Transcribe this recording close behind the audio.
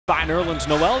try Nerlens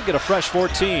Noel, get a fresh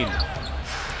 14.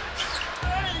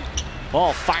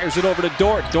 Ball fires it over to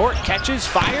Dort. Dort catches,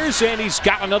 fires, and he's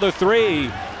got another three.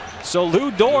 So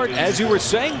Lu Dort, as you were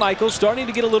saying, Michael, starting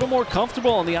to get a little more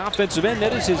comfortable on the offensive end.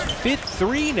 That is his 5th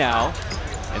three now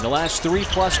in the last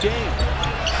 3+ games.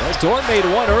 Well, Dort made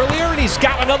one earlier, and he's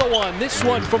got another one. This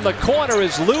one from the corner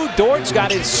as Lu Dort's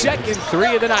got his 2nd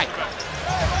three of the night.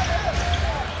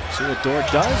 See what Dort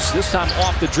does. This time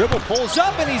off the dribble, pulls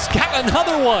up, and he's got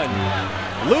another one.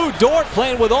 Lu Dort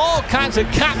playing with all kinds of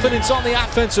confidence on the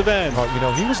offensive end. You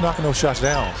know, he was knocking those shots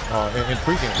down in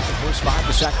pregame. The first 5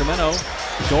 to Sacramento.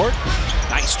 Dort,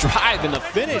 nice drive, and the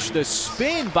finish, the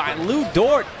spin by Lu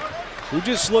Dort, who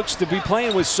just looks to be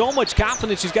playing with so much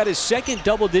confidence. He's got his 2nd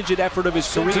double-digit effort of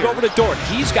his career. Over to Dort.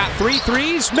 He's got 3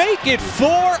 threes. Make it 4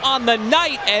 on the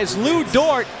night as Lu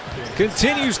Dort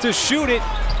continues to shoot it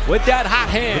with that hot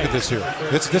hand. Look at this here.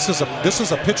 This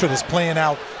is a pitcher that's playing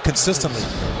out consistently.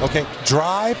 Okay,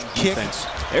 drive, kick.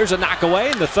 There's a knock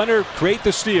away, and the Thunder create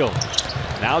the steal.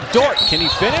 Now Dort, can he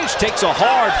finish? Takes a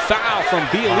hard foul from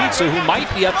Bielitsa, who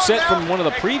might be upset from one of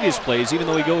the previous plays, even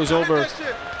though he goes over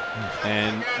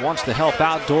and wants to help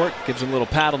out. Dort gives him a little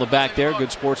pat on the back there.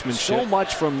 Good sportsmanship. So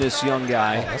much from this young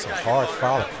guy. Oh, that's a hard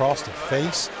foul across the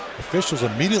face. Officials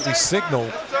immediately signal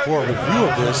for a review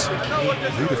of this.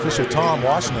 Lead official Tom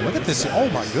Washington. Look at this. Oh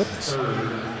my goodness.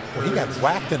 Well, he got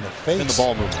whacked in the face. In the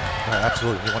ball movement. Yeah,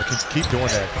 absolutely. You want to keep doing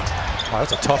that. Wow,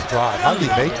 that's a tough drive. How did he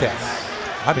make that?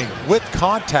 I mean, with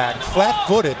contact,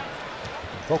 flat-footed.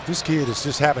 Folks, this kid is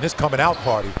just having his coming out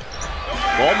party.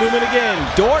 Ball movement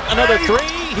again. Dort, another three.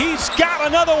 He's got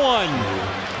another one.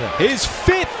 His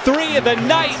 5th three of the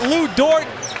night. Lu Dort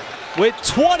with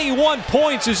 21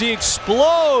 points as he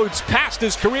explodes past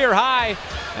his career high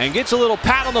and gets a little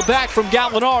pat on the back from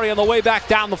Gallinari on the way back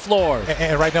down the floor.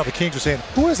 And right now the Kings are saying,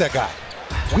 who is that guy?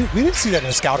 We didn't see that in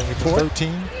the scouting report.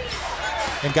 13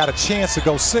 and got a chance to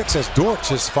go 6 as Dort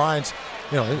just finds,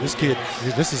 you know, this kid,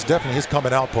 this is definitely his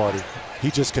coming out party. He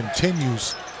just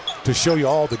continues to show you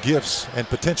all the gifts and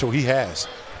potential he has.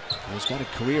 He's got a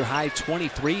career high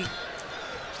 23. He's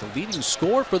the leading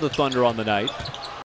scorer for the Thunder on the night.